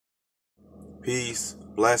peace,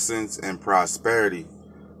 blessings, and prosperity.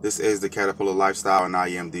 This is the Caterpillar Lifestyle, and I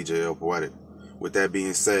am DJ El Poetic. With that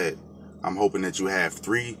being said, I'm hoping that you have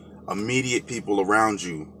 3 immediate people around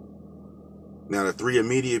you. Now, the 3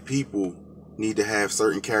 immediate people need to have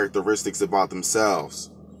certain characteristics about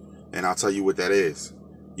themselves, and I'll tell you what that is.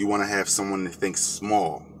 You want to have someone that thinks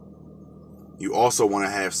small. You also want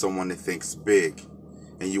to have someone that thinks big.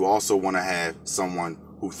 And you also want to have someone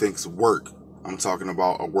who thinks work. I'm talking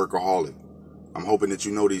about a workaholic. I'm hoping that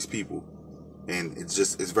you know these people. And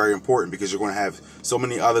it's very important because you're going to have so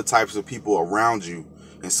many other types of people around you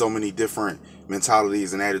and so many different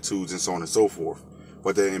mentalities and attitudes and so on and so forth.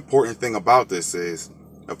 But the important thing about this is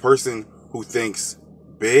a person who thinks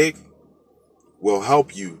big will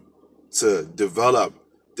help you to develop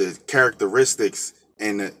the characteristics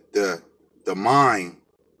and the mind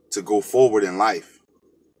to go forward in life.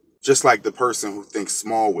 Just like the person who thinks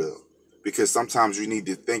small will. Because sometimes you need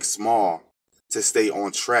to think small to stay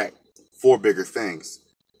on track for bigger things.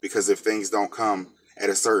 Because if things don't come at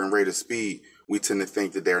a certain rate of speed, we tend to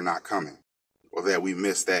think that they're not coming or that we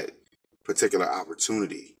missed that particular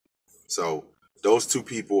opportunity. So those 2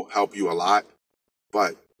 people help you a lot,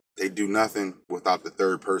 but they do nothing without the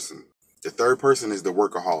third person. The third person is the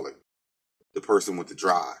workaholic, the person with the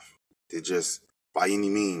drive to just by any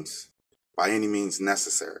means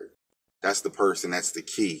necessary. That's the person, that's the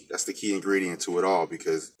key ingredient to it all,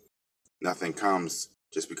 because nothing comes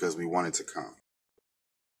just because we want it to come.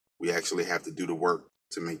 We actually have to do the work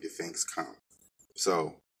to make the things come.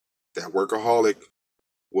 So that workaholic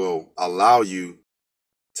will allow you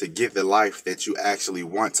to get the life that you actually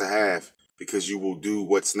want to have because you will do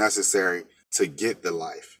what's necessary to get the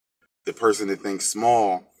life. The person that thinks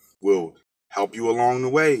small will help you along the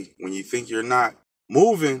way. When you think you're not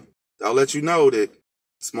moving, they'll let you know that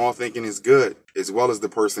small thinking is good, as well as the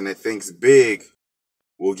person that thinks big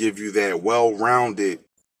will give you that well-rounded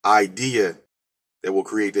idea that will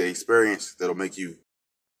create the experience that'll make you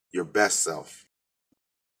your best self.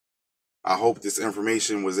 I hope this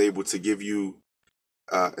information was able to give you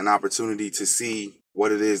an opportunity to see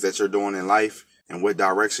what it is that you're doing in life and what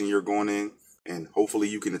direction you're going in. And hopefully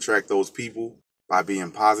you can attract those people by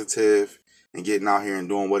being positive and getting out here and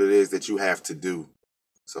doing what it is that you have to do.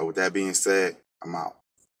 So with that being said, I'm out.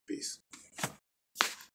 Peace.